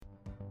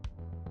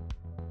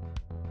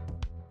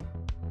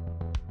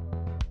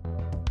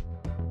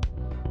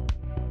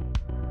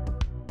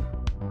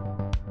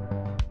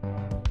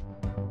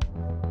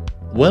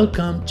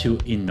Welcome to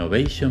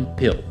Innovation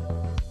Pill.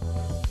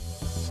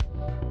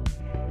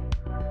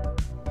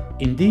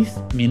 In this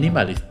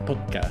minimalist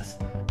podcast,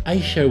 I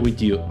share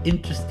with you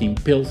interesting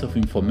pills of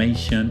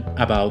information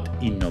about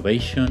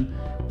innovation,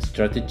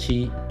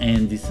 strategy,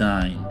 and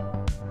design.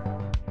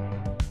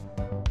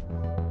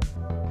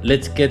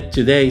 Let's get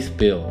today's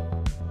pill.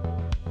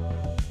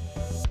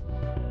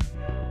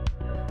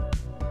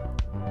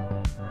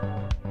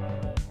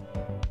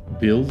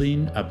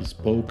 Building a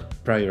bespoke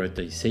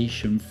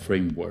prioritization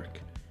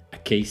framework, a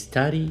case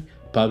study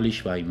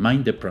published by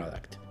Mind the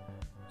Product.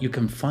 You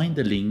can find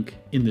the link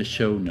in the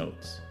show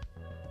notes.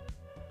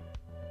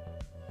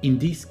 In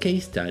this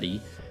case study,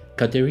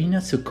 Katerina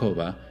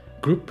Sukova,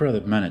 Group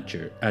Product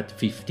Manager at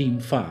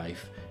 15Five,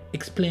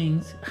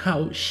 explains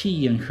how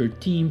she and her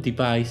team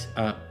devise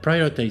a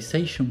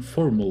prioritization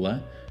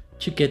formula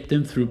to get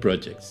them through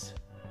projects.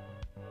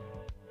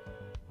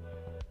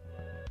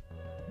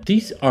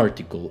 This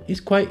article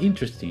is quite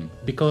interesting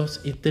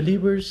because it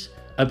delivers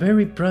a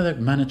very product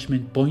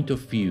management point of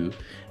view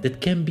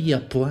that can be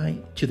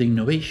applied to the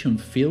innovation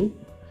field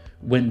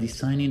when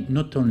designing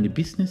not only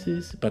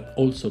businesses but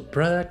also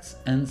products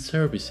and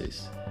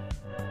services.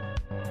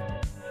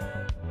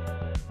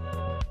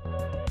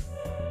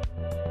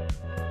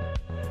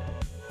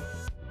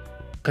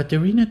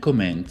 Katerina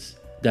comments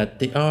that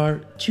there are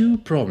two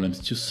problems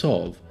to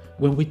solve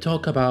when we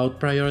talk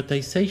about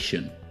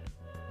prioritization.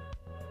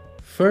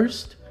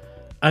 First,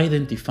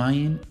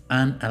 identifying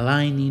and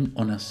aligning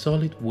on a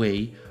solid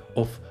way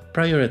of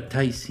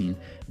prioritizing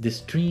the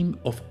stream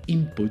of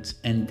inputs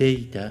and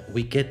data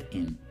we get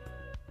in.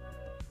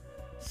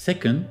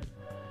 Second,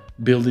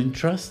 building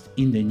trust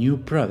in the new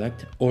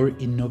product or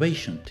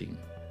innovation team.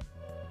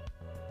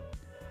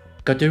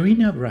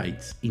 Katerina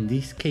writes in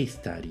this case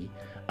study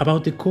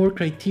about the core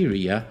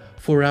criteria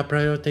for a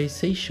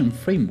prioritization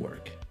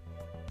framework,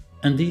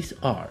 and these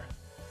are: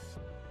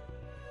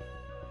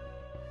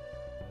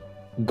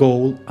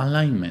 goal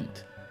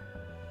alignment.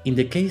 In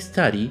the case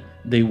study,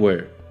 they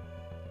were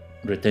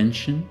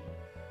retention,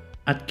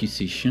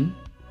 acquisition,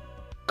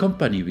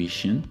 company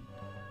vision,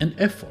 and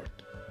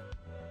effort.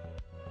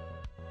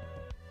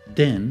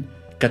 Then,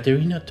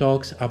 Katerina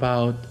talks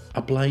about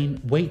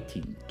applying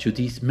weighting to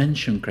these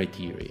mentioned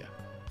criteria,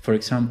 for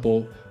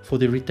example, for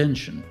the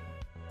retention.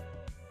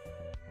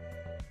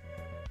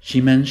 She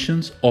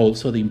mentions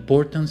also the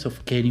importance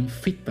of getting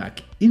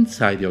feedback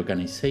inside the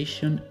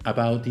organization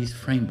about this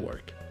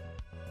framework.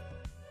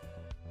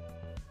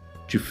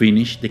 To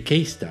finish the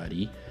case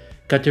study,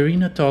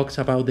 Katerina talks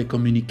about the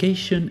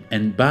communication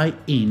and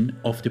buy-in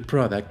of the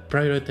product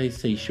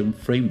prioritization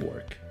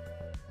framework.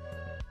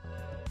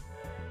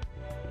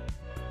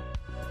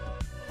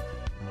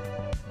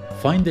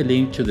 Find the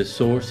link to the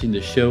source in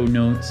the show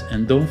notes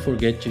and don't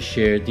forget to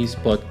share this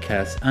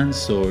podcast and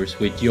source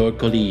with your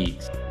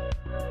colleagues.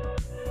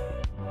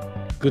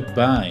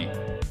 Goodbye.